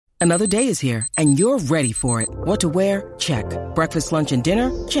Another day is here, and you're ready for it. What to wear? Check. Breakfast, lunch, and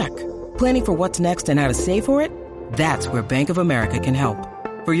dinner? Check. Planning for what's next and how to save for it? That's where Bank of America can help.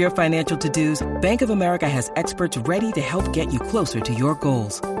 For your financial to-dos, Bank of America has experts ready to help get you closer to your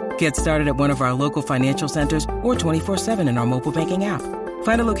goals. Get started at one of our local financial centers or 24/7 in our mobile banking app.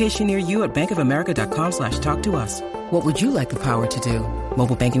 Find a location near you at bankofamerica.com/talktous. What would you like the power to do?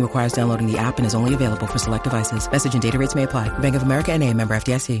 Mobile banking requires downloading the app and is only available for select devices. Message and data rates may apply. Bank of America N.A., member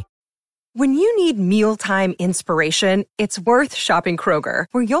FDIC. When you need mealtime inspiration, it's worth shopping Kroger,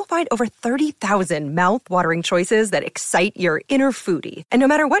 where you'll find over 30,000 mouth-watering choices that excite your inner foodie. And no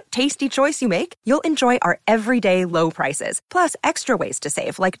matter what tasty choice you make, you'll enjoy our everyday low prices, plus extra ways to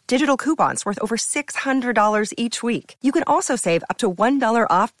save, like digital coupons worth over $600 each week. You can also save up to $1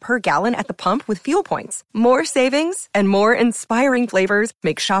 off per gallon at the pump with fuel points. More savings and more inspiring flavors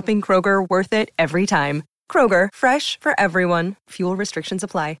make shopping Kroger worth it every time. Kroger, fresh for everyone. Fuel restrictions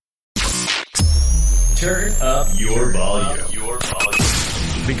apply. Turn up your volume.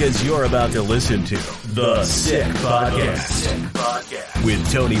 Because you're about to listen to The Sick Podcast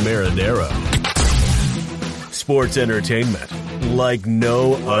with Tony Marinaro. Sports entertainment like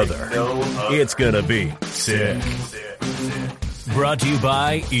no other. It's gonna be sick. Brought to you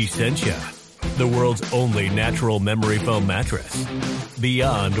by Essentia, the world's only natural memory foam mattress.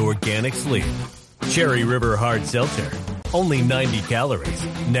 Beyond organic sleep. Cherry River Hard Seltzer. Only 90 calories,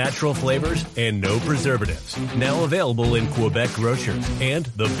 natural flavors, and no preservatives. Now available in Quebec grocers and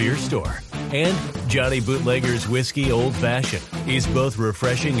the beer store. And Johnny Bootlegger's Whiskey Old Fashioned is both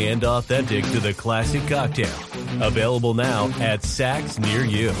refreshing and authentic to the classic cocktail. Available now at Saks near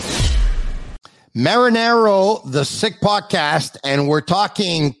you. Marinaro, the Sick Podcast, and we're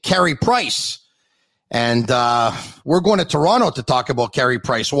talking Carey Price. And we're going to Toronto to talk about Carey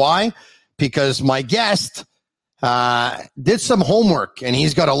Price. Why? Because my guest did some homework, and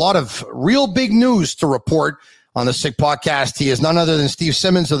he's got a lot of real big news to report on the Sick Podcast. He is none other than Steve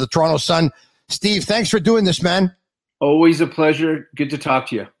Simmons of the Toronto Sun. Steve, thanks for doing this, man. Always a pleasure. Good to talk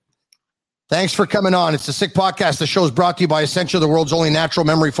to you. Thanks for coming on. It's the Sick Podcast. The show is brought to you by Essentia, the world's only natural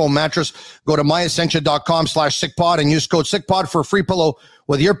memory foam mattress. Go to myessentia.com/sickpod and use code SickPod for a free pillow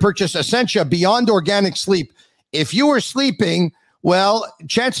with your purchase. Essentia, beyond organic sleep. If you were sleeping, well,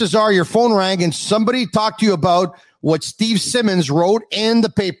 chances are your phone rang and somebody talked to you about what Steve Simmons wrote in the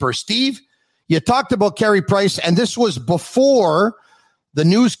paper. Steve, you talked about Carey Price, and this was before the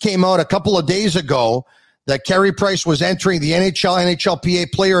news came out a couple of days ago that Carey Price was entering the NHLPA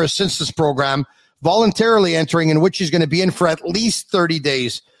Player Assistance Program, voluntarily entering, in which he's going to be in for at least 30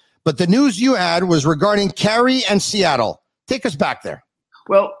 days. But the news you had was regarding Carey and Seattle. Take us back there.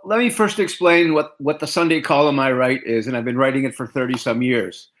 Well, let me first explain what the Sunday column I write is, and I've been writing it for 30-some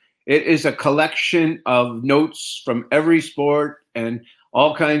years. It is a collection of notes from every sport and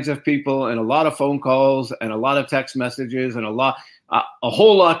all kinds of people and a lot of phone calls and a lot of text messages and a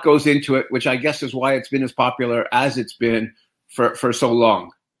whole lot goes into it, which I guess is why it's been as popular as it's been for so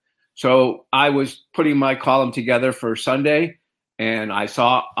long. So I was putting my column together for Sunday, and I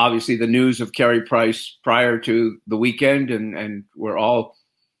saw, obviously, the news of Carey Price prior to the weekend, and we're all,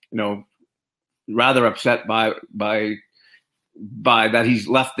 rather upset by that he's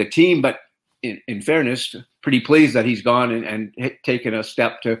left the team. But in fairness, pretty pleased that he's gone and taken a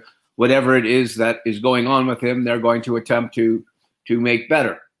step to whatever it is that is going on with him. They're going to attempt to make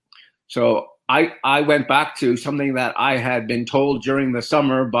better. So I went back to something that I had been told during the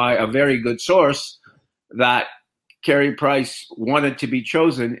summer by a very good source, that Carey Price wanted to be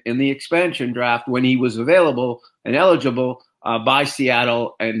chosen in the expansion draft when he was available and eligible by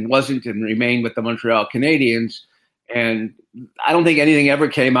Seattle, and wasn't, and remained with the Montreal Canadiens. And I don't think anything ever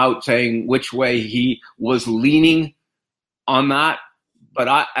came out saying which way he was leaning on that. But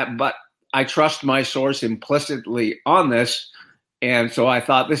I trust my source implicitly on this. And so I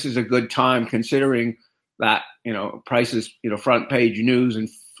thought this is a good time, considering that, Price's, front page news and,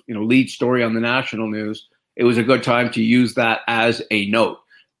 lead story on the national news. It was a good time to use that as a note.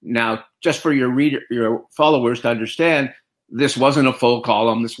 Now, just for your followers to understand, this wasn't a full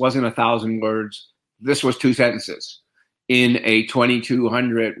column. This wasn't 1,000 words. This was 2 sentences in a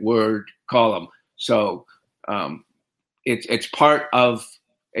 2,200 word column. So it's part of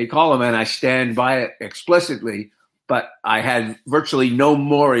a column, and I stand by it explicitly. But I had virtually no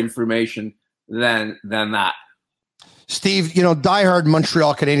more information than that. Steve, diehard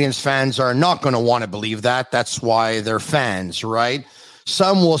Montreal Canadiens fans are not going to want to believe that. That's why they're fans, right?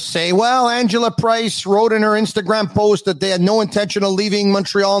 Some will say, well, Angela Price wrote in her Instagram post that they had no intention of leaving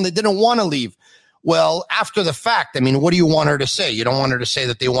Montreal and they didn't want to leave. Well, after the fact, what do you want her to say? You don't want her to say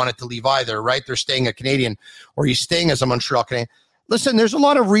that they wanted to leave either, right? They're staying a Canadian, or he's staying as a Montreal Canadian. listen, there's a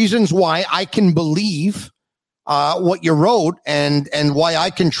lot of reasons why I can believe what you wrote and why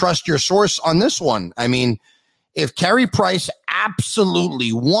I can trust your source on this one. I mean, if Carey Price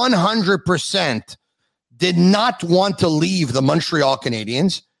absolutely 100% did not want to leave the Montreal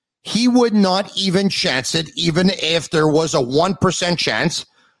Canadiens, he would not even chance it, even if there was a 1% chance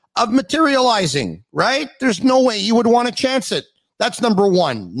of materializing, right? There's no way he would want to chance it. That's number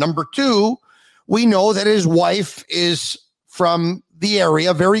one. Number two, we know that his wife is from the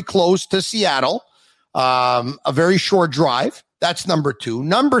area, very close to Seattle, a very short drive. That's number two.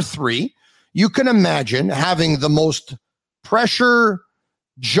 Number three, you can imagine having the most pressure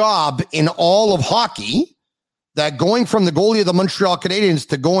job in all of hockey, that going from the goalie of the Montreal Canadiens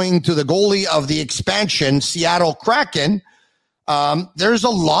to going to the goalie of the expansion Seattle Kraken, there's a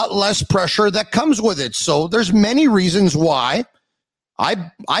lot less pressure that comes with it. So there's many reasons why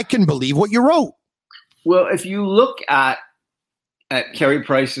I can believe what you wrote. Well, if you look at Carey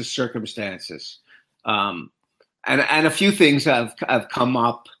Price's circumstances, and a few things have come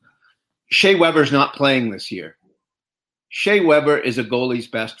up. Shea Weber's not playing this year. Shea Weber is a goalie's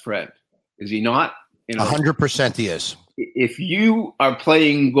best friend, is he not? 100% he is. If you are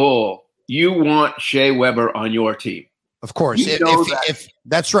playing goal, you want Shea Weber on your team. Of course. If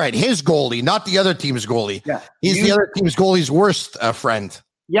that's right. His goalie, not the other team's goalie. Yeah. He's the other team's goalie's worst friend.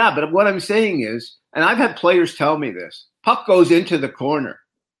 Yeah, but what I'm saying is, and I've had players tell me this, puck goes into the corner.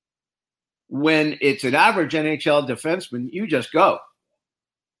 When it's an average NHL defenseman, you just go.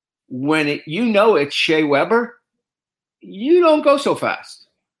 When it's Shea Weber, you don't go so fast.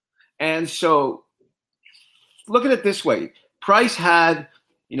 And so look at it this way. Price had,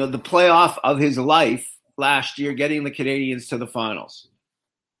 the playoff of his life last year, getting the Canadiens to the finals.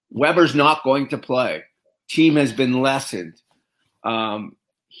 Weber's not going to play. Team has been lessened.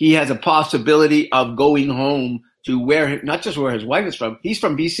 He has a possibility of going home to not just where his wife is from. He's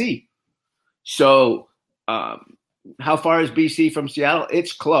from BC. So how far is BC from Seattle?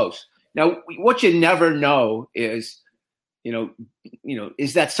 It's close. Now, what you never know is,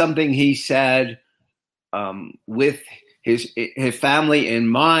 is that something he said with his family in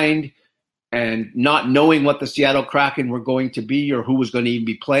mind and not knowing what the Seattle Kraken were going to be or who was going to even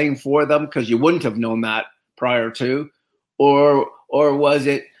be playing for them, because you wouldn't have known that prior to, or was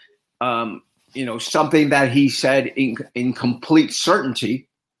it, something that he said in complete certainty?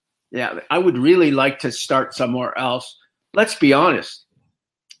 Yeah, I would really like to start somewhere else. Let's be honest.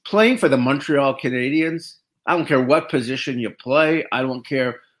 Playing for the Montreal Canadiens, I don't care what position you play. I don't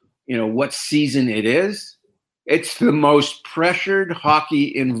care, what season it is. It's the most pressured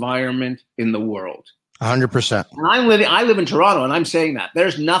hockey environment in the world. 100%. And I live in Toronto, and I'm saying that.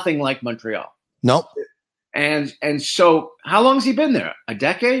 There's nothing like Montreal. Nope. And so how long has he been there? A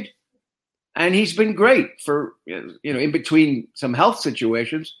decade? And he's been great for, in between some health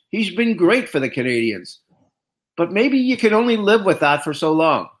situations. He's been great for the Canadiens. But maybe you can only live with that for so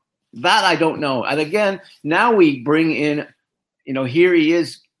long. That I don't know. And again, now we bring in, here he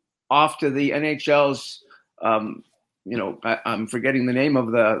is off to the NHL's, I'm forgetting the name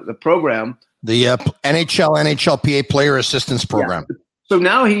of the program. The NHLPA Player Assistance Program. Yeah. So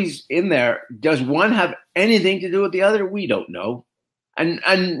now he's in there. Does one have anything to do with the other? We don't know.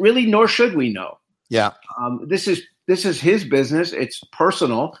 And really, nor should we know. Yeah. This is his business. It's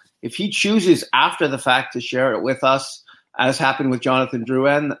personal. If he chooses after the fact to share it with us, as happened with Jonathan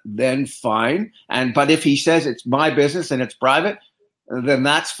Drouin, then fine. But if he says it's my business and it's private, then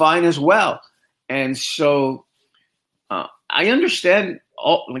that's fine as well. And so I understand.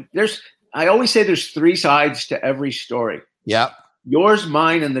 I always say there's three sides to every story. Yeah. Yours,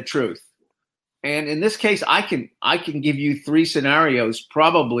 mine, and the truth. And in this case, I can give you three scenarios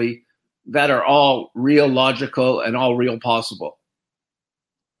probably that are all real logical and all real possible.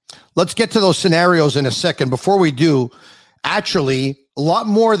 Let's get to those scenarios in a second. Before we do, actually, a lot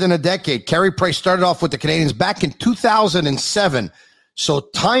more than a decade. Carey Price started off with the Canadiens back in 2007. So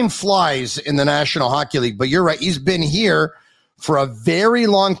time flies in the National Hockey League. But you're right. He's been here for a very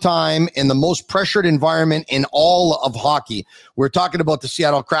long time in the most pressured environment in all of hockey. We're talking about the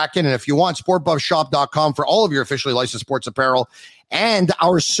Seattle Kraken. And if you want, sportbuffshop.com for all of your officially licensed sports apparel and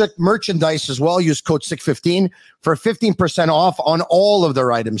our Sick merchandise as well. Use code SICK15 for 15% off on all of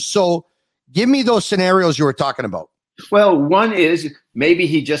their items. So give me those scenarios you were talking about. Well, one is maybe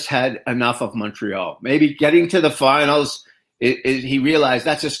he just had enough of Montreal. Maybe getting to the finals, he realized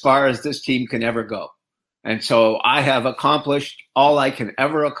that's as far as this team can ever go. And so I have accomplished all I can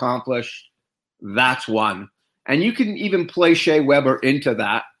ever accomplish. That's one. And you can even play Shea Weber into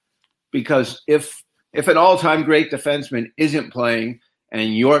that, because if an all-time great defenseman isn't playing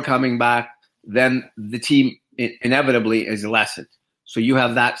and you're coming back, then the team inevitably is lessened. So you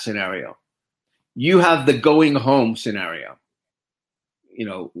have that scenario. You have the going home scenario. You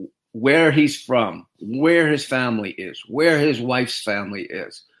know, where he's from, where his family is, where his wife's family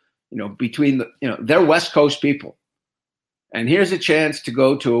is. You know, they're West Coast people. And here's a chance to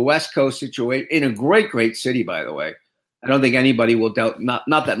go to a West Coast situation in a great, great city, by the way. I don't think anybody will doubt, not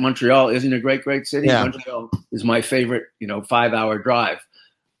that Montreal isn't a great, great city. Yeah. Montreal is my favorite, 5-hour drive.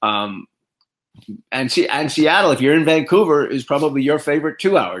 And Seattle, if you're in Vancouver, is probably your favorite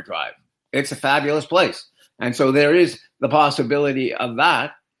 2-hour drive. It's a fabulous place. And so there is the possibility of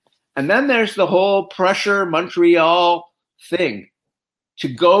that. And then there's the whole pressure Montreal thing to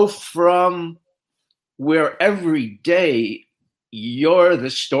go from where every day you're the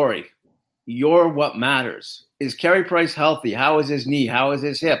story. You're what matters. Is Carey Price healthy? How is his knee? How is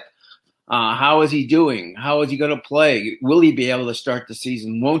his hip? How is he doing? How is he going to play? Will he be able to start the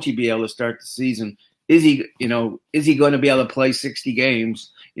season? Won't he be able to start the season? Is he going to be able to play 60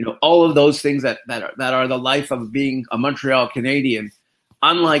 games? All of those things that are the life of being a Montreal Canadian,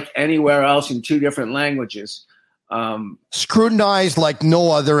 unlike anywhere else in two different languages. Scrutinized like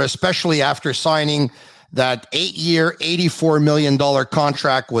no other, especially after signing that 8-year, $84 million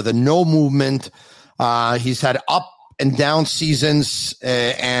contract with a no movement. He's had up and down seasons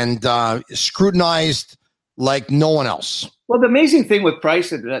and scrutinized like no one else. Well, the amazing thing with Price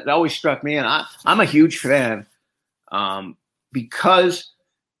that always struck me, and I'm a huge fan, because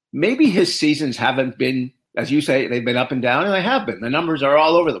maybe his seasons haven't been, as you say, they've been up and down, and they have been. The numbers are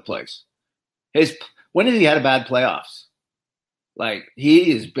all over the place. When has he had a bad playoffs? Like,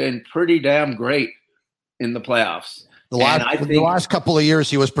 he has been pretty damn great in the playoffs. The last couple of years,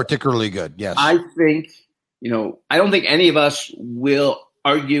 he was particularly good. Yes. I think, I don't think any of us will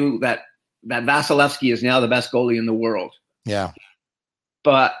argue that Vasilevsky is now the best goalie in the world. Yeah.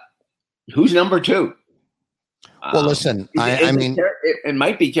 But who's number two? Well, listen, I mean, it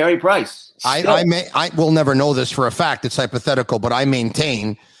might be Carey Price. I will never know this for a fact. It's hypothetical, but I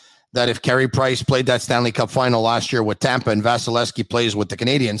maintain that if Carey Price played that Stanley Cup final last year with Tampa and Vasilevsky plays with the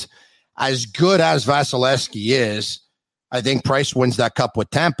Canadians, as good as Vasilevsky is, I think Price wins that cup with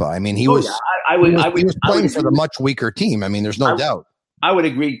Tampa. I mean, he was playing for the much weaker team. I mean, there's no doubt. I would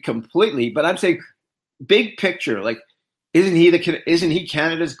agree completely, but I'm saying big picture, like, isn't he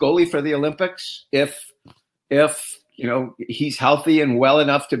Canada's goalie for the Olympics? If he's healthy and well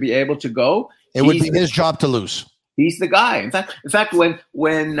enough to be able to go, it would be his job to lose. He's the guy. In fact,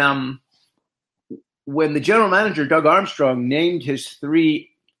 when the general manager Doug Armstrong named his 3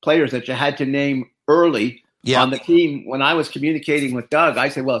 players that you had to name early on the team, when I was communicating with Doug, I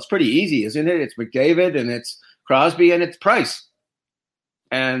said, "Well, it's pretty easy, isn't it? It's McDavid and it's Crosby and it's Price,"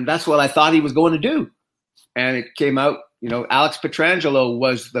 and that's what I thought he was going to do. And it came out, Alex Pietrangelo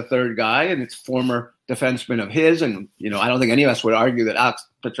was the 3rd guy, and it's former defenseman of his. And, I don't think any of us would argue that Alex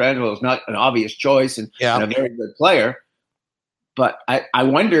Pietrangelo is not an obvious choice and a very good player. But I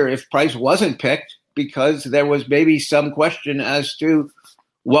wonder if Price wasn't picked because there was maybe some question as to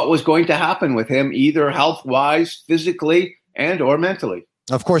what was going to happen with him, either health-wise, physically, and or mentally.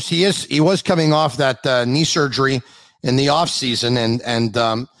 Of course, he was coming off that knee surgery in the offseason. And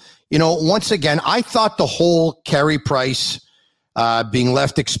once again, I thought the whole Carey Price being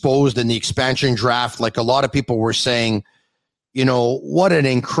left exposed in the expansion draft, like a lot of people were saying, what an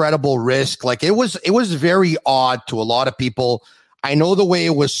incredible risk. Like, it was very odd to a lot of people. I know the way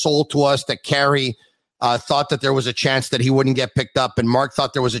it was sold to us that Carey thought that there was a chance that he wouldn't get picked up, and Mark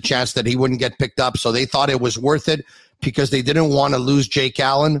thought there was a chance that he wouldn't get picked up. So they thought it was worth it because they didn't want to lose Jake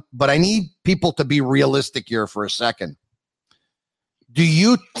Allen. But I need people to be realistic here for a second. Do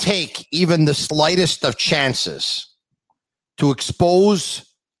you take even the slightest of chances to expose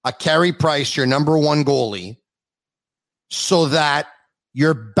a Carey Price, your number 1 goalie, so that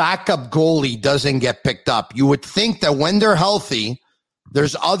your backup goalie doesn't get picked up? You would think that when they're healthy,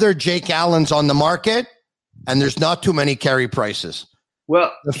 there's other Jake Allens on the market, and there's not too many Carey Prices.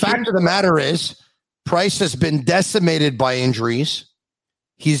 Well, the fact of the matter is, Price has been decimated by injuries.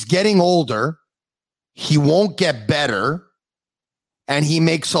 He's getting older. He won't get better, and he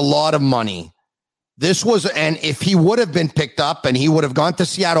makes a lot of money. And if he would have been picked up and he would have gone to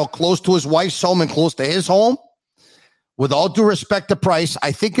Seattle close to his wife's home and close to his home, with all due respect to Price,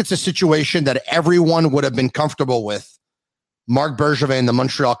 I think it's a situation that everyone would have been comfortable with, Marc Bergevin and the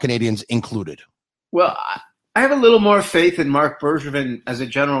Montreal Canadiens included. Well, I have a little more faith in Marc Bergevin as a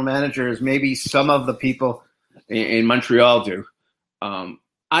general manager as maybe some of the people in Montreal do.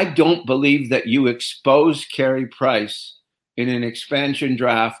 I don't believe that you expose Carey Price in an expansion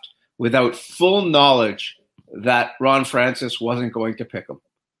draft without full knowledge that Ron Francis wasn't going to pick him.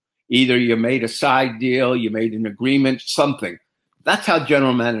 Either you made a side deal, you made an agreement, something. That's how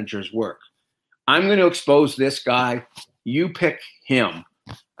general managers work. I'm going to expose this guy. You pick him.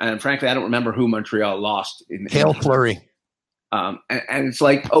 And frankly, I don't remember who Montreal lost. Cale Fleury. And it's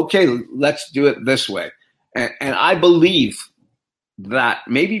like, okay, let's do it this way. And I believe that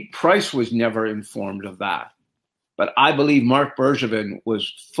maybe Price was never informed of that. But I believe Marc Bergevin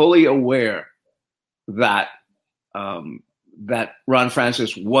was fully aware that that Ron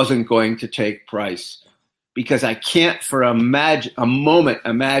Francis wasn't going to take Price, because I can't for a moment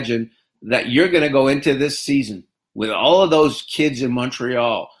imagine that you're going to go into this season with all of those kids in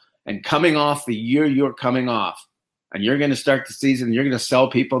Montreal and coming off the year you're coming off, and you're going to start the season, you're going to sell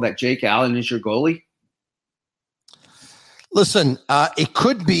people that Jake Allen is your goalie. Listen, it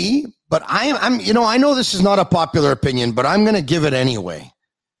could be, but I'm I know this is not a popular opinion, but I'm going to give it anyway.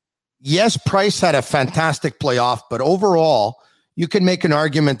 Yes, Price had a fantastic playoff, but overall, you can make an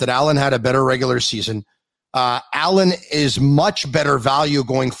argument that Allen had a better regular season. Allen is much better value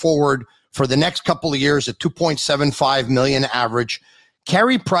going forward for the next couple of years at $2.75 million average.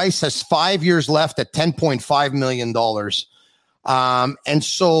 Carey Price has 5 years left at $10.5 million. And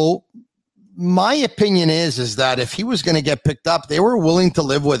so my opinion is that if he was going to get picked up, they were willing to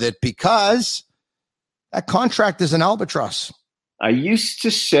live with it because that contract is an albatross. I used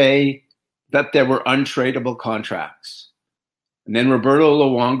to say that there were untradeable contracts. And then Roberto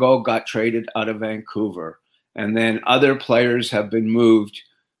Luongo got traded out of Vancouver. And then other players have been moved,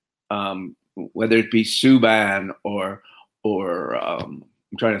 whether it be Subban or I'm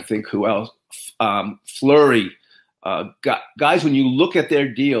trying to think who else, Fleury. Guys, when you look at their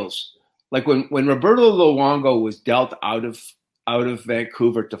deals, like when Roberto Luongo was dealt out of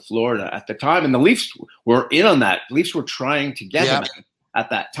Vancouver to Florida at the time, and the Leafs were in on that. The Leafs were trying to get him at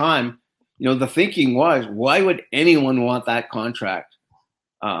that time. The thinking was, why would anyone want that contract?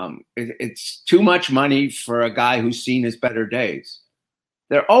 It's too much money for a guy who's seen his better days.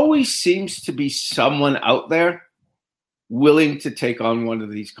 There always seems to be someone out there willing to take on one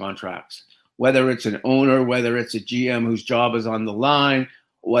of these contracts, whether it's an owner, whether it's a GM whose job is on the line,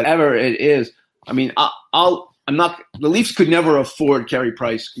 whatever it is. I mean, I'm not. The Leafs could never afford Carey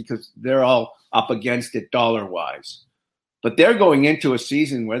Price because they're all up against it dollar-wise. But they're going into a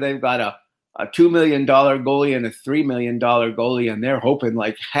season where they've got a $2 million goalie and a $3 million goalie, and they're hoping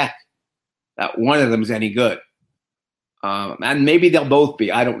like heck that one of them's any good. And maybe they'll both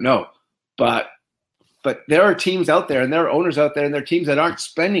be. I don't know. But there are teams out there, and there are owners out there, and there are teams that aren't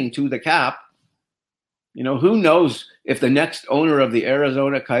spending to the cap. Who knows if the next owner of the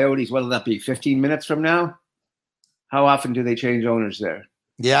Arizona Coyotes, whether that be 15 minutes from now, how often do they change owners there?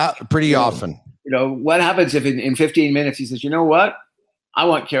 Yeah, pretty often. What happens if in 15 minutes he says, you know what? I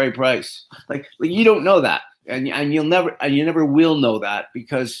want Carey Price. Like you don't know that. And you never will know that,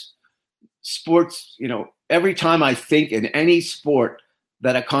 because sports, every time I think in any sport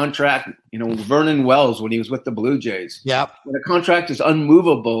that a contract, Vernon Wells, when he was with the Blue Jays, when a contract is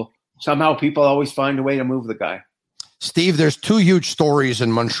unmovable, somehow people always find a way to move the guy. Steve, there's two huge stories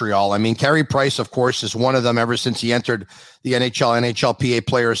in Montreal. I mean, Carey Price, of course, is one of them ever since he entered the NHLPA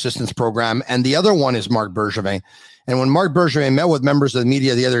Player Assistance Program. And the other one is Marc Bergevin. And when Marc Bergevin met with members of the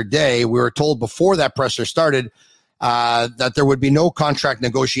media the other day, we were told before that presser started that there would be no contract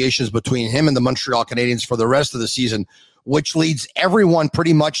negotiations between him and the Montreal Canadiens for the rest of the season, which leads everyone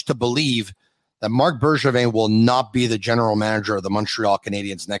pretty much to believe that Marc Bergevin will not be the general manager of the Montreal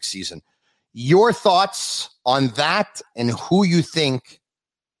Canadiens next season. Your thoughts on that and who you think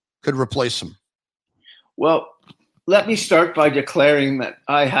could replace him? Well, let me start by declaring that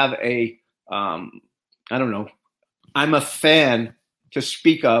I have I'm a fan to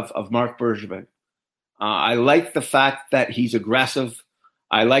speak of Marc Bergevin. I like the fact that he's aggressive.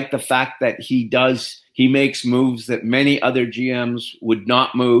 I like the fact that he makes moves that many other GMs would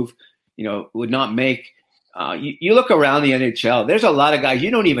not make. You look around the NHL, there's a lot of guys,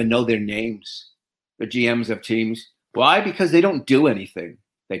 you don't even know their names, the GMs of teams. Why? Because they don't do anything.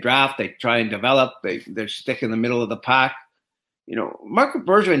 They draft, they try and develop, they're stick in the middle of the pack. Marc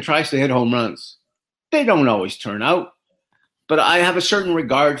Bergevin tries to hit home runs. They don't always turn out. But I have a certain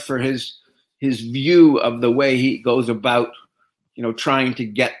regard for his view of the way he goes about, trying to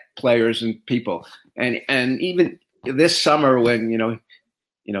get players and people. And even this summer when,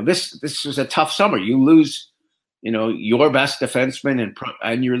 this was a tough summer. You lose, your best defenseman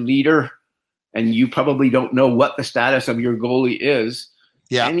and your leader, and you probably don't know what the status of your goalie is.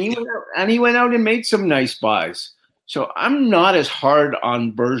 Yeah. And he went out and made some nice buys. So I'm not as hard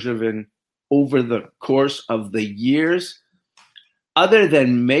on Bergevin over the course of the years, other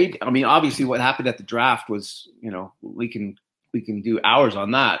than obviously what happened at the draft was, we can do hours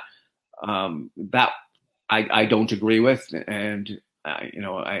on that. That I don't agree with, and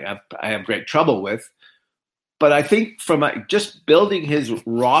I have great trouble with. But I think from just building his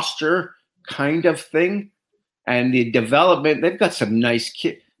roster kind of thing and the development, they've got some nice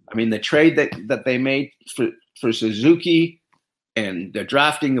kids. I mean, the trade that they made for Suzuki and the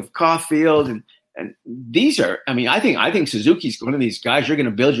drafting of Caulfield and these are. I mean, I think Suzuki's one of these guys you're going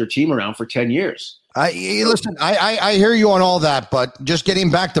to build your team around for 10 years. Listen, I hear you on all that, but just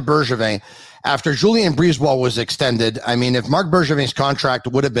getting back to Bergevin, after Julien Brisebois was extended, I mean, if Marc Bergevin's contract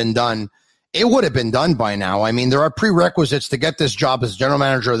would have been done, it would have been done by now. I mean, there are prerequisites to get this job as general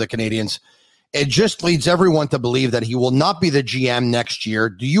manager of the Canadiens. It just leads everyone to believe that he will not be the GM next year.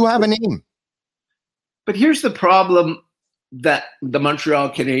 Do you have a name? But here's the problem that the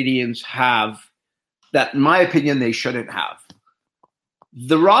Montreal Canadiens have that, in my opinion, they shouldn't have.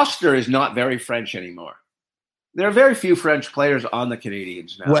 The roster is not very French anymore. There are very few French players on the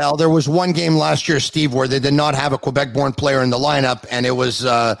Canadiens now. Well, there was one game last year, Steve, where they did not have a Quebec-born player in the lineup, and it was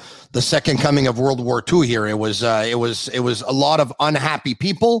the second coming of World War II here. It was a lot of unhappy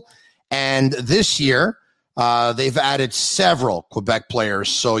people, and this year they've added several Quebec players.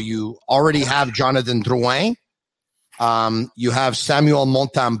 So you already have Jonathan Drouin. You have Samuel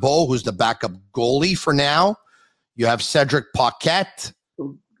Montembeault, who's the backup goalie for now. You have Cedric Paquette.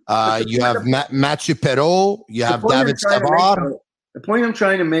 You have Mathieu Perreault. You have David Savard. The point I'm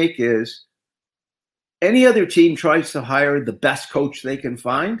trying to make is any other team tries to hire the best coach they can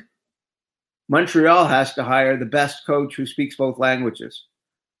find. Montreal has to hire the best coach who speaks both languages.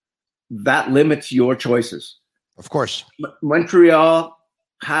 That limits your choices. Of course. Montreal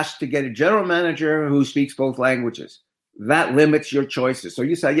has to get a general manager who speaks both languages. That limits your choices. So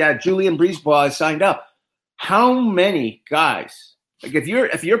you say, yeah, Julien Brisebois is signed up. How many guys? Like if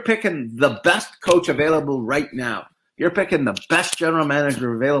you're picking the best coach available right now, you're picking the best general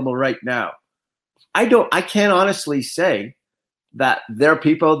manager available right now. I can't honestly say that there are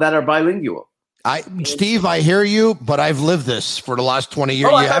people that are bilingual. Steve, I hear you, but I've lived this for the last 20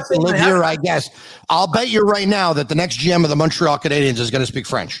 years. You have to live here, I guess. I'll bet you right now that the next GM of the Montreal Canadiens is going to speak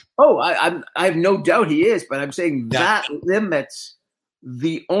French. Oh, I have no doubt he is, but I'm saying that limits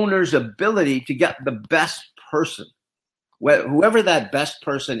the owner's ability to get the best person. Whoever that best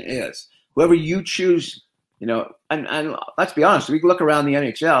person is, whoever you choose, and let's be honest, we can look around the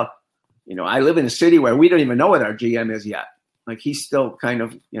NHL. I live in a city where we don't even know what our GM is yet. Like he's still kind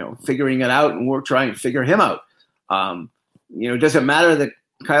of, figuring it out, and we're trying to figure him out. Does it matter that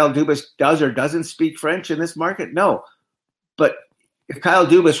Kyle Dubas does or doesn't speak French in this market? No. But if Kyle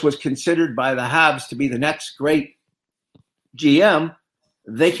Dubas was considered by the Habs to be the next great GM,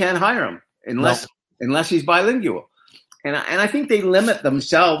 they can't hire him unless he's bilingual. And I think they limit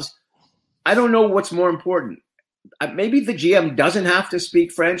themselves. I don't know what's more important. Maybe the GM doesn't have to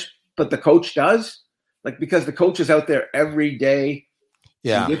speak French, but the coach does. Like, because the coach is out there every day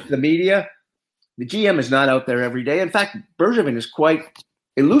with the media. The GM is not out there every day. In fact, Bergevin is quite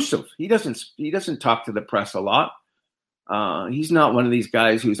elusive. He doesn't talk to the press a lot. He's not one of these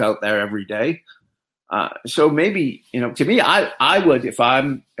guys who's out there every day. So maybe, to me, I would, if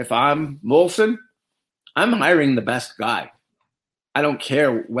I'm Molson, I'm hiring the best guy. I don't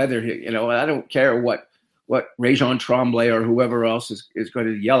care whether I don't care what Réjean Tremblay or whoever else is going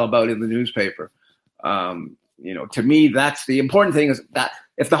to yell about in the newspaper. To me, that's the important thing, is that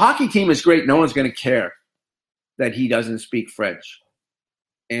if the hockey team is great, no one's going to care that he doesn't speak French.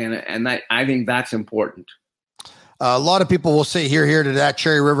 And I think that's important. A lot of people will say here to that.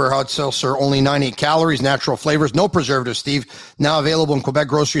 Cherry River Hot Seltzer, only 98 calories, natural flavors, no preservatives, Steve. Now available in Quebec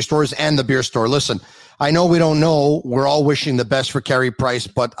grocery stores and the beer store. Listen, I know we don't know. We're all wishing the best for Carey Price,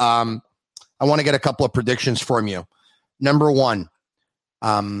 but I want to get a couple of predictions from you. Number one,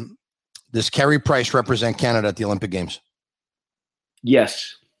 does Carey Price represent Canada at the Olympic Games?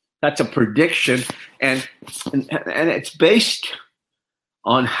 Yes, that's a prediction, and it's based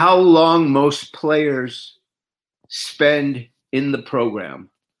on how long most players spend in the program,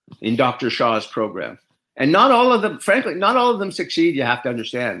 in Dr. Shaw's program. And not all of them, frankly, not all of them succeed. You have to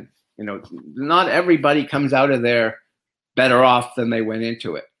understand, not everybody comes out of there better off than they went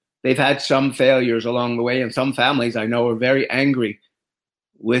into it. They've had some failures along the way, and some families I know are very angry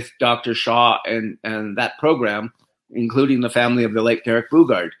with Dr. Shaw and that program, including the family of the late Derek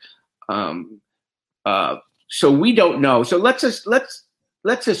Bugard. So we don't know. So let's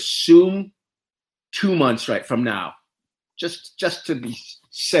assume 2 months right from now, just to be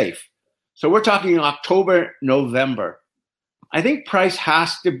safe. So we're talking October, November. I think Price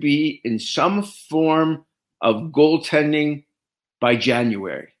has to be in some form of goaltending by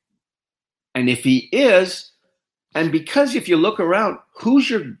January. And if he is, and because if you look around, who's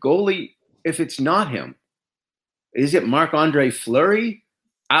your goalie if it's not him? Is it Marc-Andre Fleury?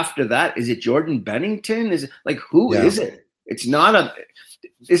 After that, is it Jordan Bennington? Is it like, who is it? It's not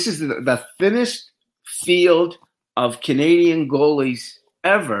this is the thinnest field of Canadian goalies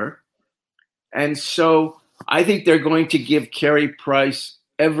ever. And so I think they're going to give Carey Price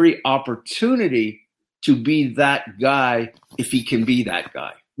every opportunity to be that guy if he can be that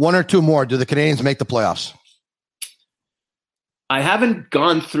guy. One or two more. Do the Canadians make the playoffs? I haven't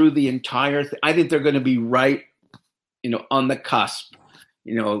gone through the entire thing. I think they're going to be right, on the cusp.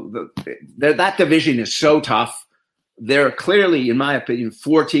 That division is so tough. There are clearly, in my opinion,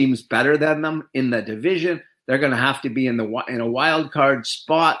 4 teams better than them in the division. They're going to have to be in a wild card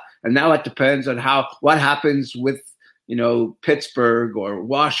spot. And now it depends on what happens with, Pittsburgh or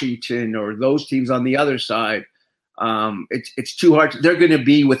Washington or those teams on the other side. It's too hard. They're going to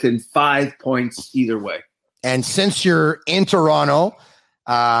be within 5 points either way. And since you're in Toronto,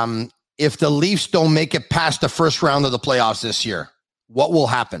 if the Leafs don't make it past the first round of the playoffs this year, what will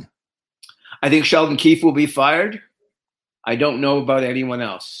happen? I think Sheldon Keefe will be fired. I don't know about anyone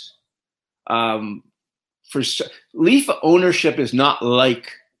else. Leaf ownership is not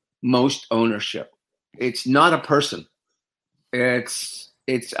like most ownership. It's not a person. It's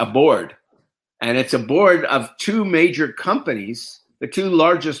a board. And it's a board of 2 major companies, the 2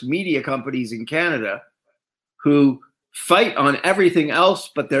 largest media companies in Canada, who fight on everything else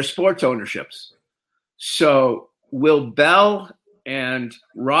but their sports ownerships. So will Bell and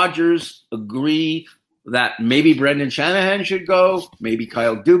Rogers agree that maybe Brendan Shanahan should go, maybe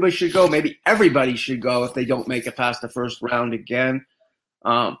Kyle Dubas should go, maybe everybody should go if they don't make it past the first round again?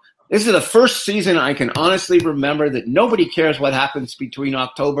 This is the first season I can honestly remember that nobody cares what happens between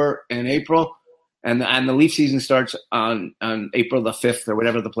October and April, and the Leaf season starts on April the 5th or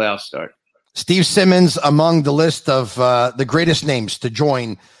whatever the playoffs start. Steve Simmons among the list of the greatest names to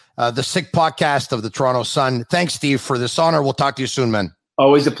join the Sick Podcast of the Toronto Sun. Thanks, Steve, for this honor. We'll talk to you soon, man.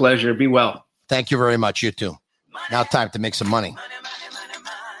 Always a pleasure. Be well. Thank you very much. You too. Now time to make some money.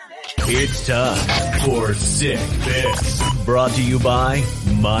 It's time for Sick Picks, brought to you by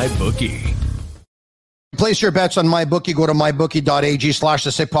MyBookie. Place your bets on MyBookie. Go to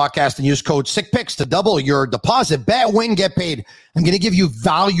mybookie.ag/the Sick Podcast and use code SickPicks to double your deposit. Bet, win, get paid. I'm going to give you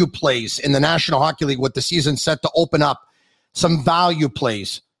value plays in the National Hockey League with the season set to open up. Some value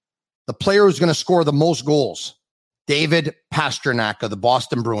plays. The player who's going to score the most goals, David Pastrnak of the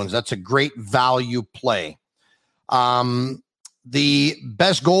Boston Bruins. That's a great value play. The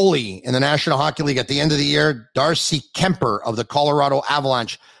best goalie in the National Hockey League at the end of the year, Darcy Kemper of the Colorado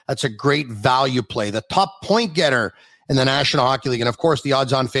Avalanche. That's a great value play. The top point getter in the National Hockey League, and of course, the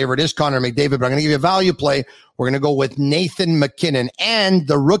odds-on favorite is Connor McDavid, but I'm going to give you a value play. We're going to go with Nathan McKinnon. And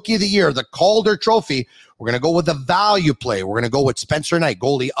the Rookie of the Year, the Calder Trophy, we're going to go with the value play. We're going to go with Spencer Knight,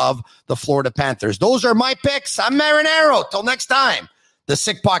 goalie of the Florida Panthers. Those are my picks. I'm Marinero. Till next time, the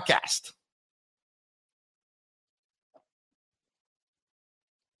Sick Podcast.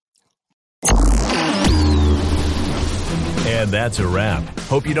 And that's a wrap.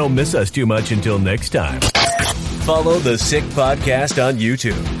 Hope you don't miss us too much until next time. Follow the Sick Podcast on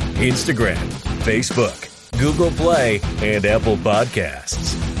YouTube, Instagram, Facebook, Google Play, and Apple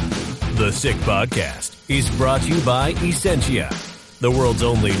Podcasts. The Sick Podcast is brought to you by Essentia, the world's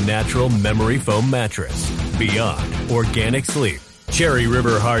only natural memory foam mattress. Beyond Organic Sleep, Cherry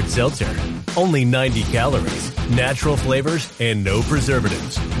River Hard Seltzer, only 90 calories, natural flavors, and no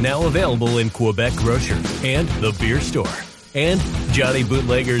preservatives. Now available in Quebec grocers and the beer store. And Johnny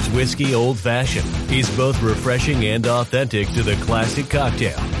Bootlegger's Whiskey Old Fashioned is both refreshing and authentic to the classic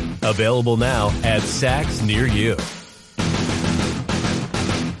cocktail. Available now at Saks near you.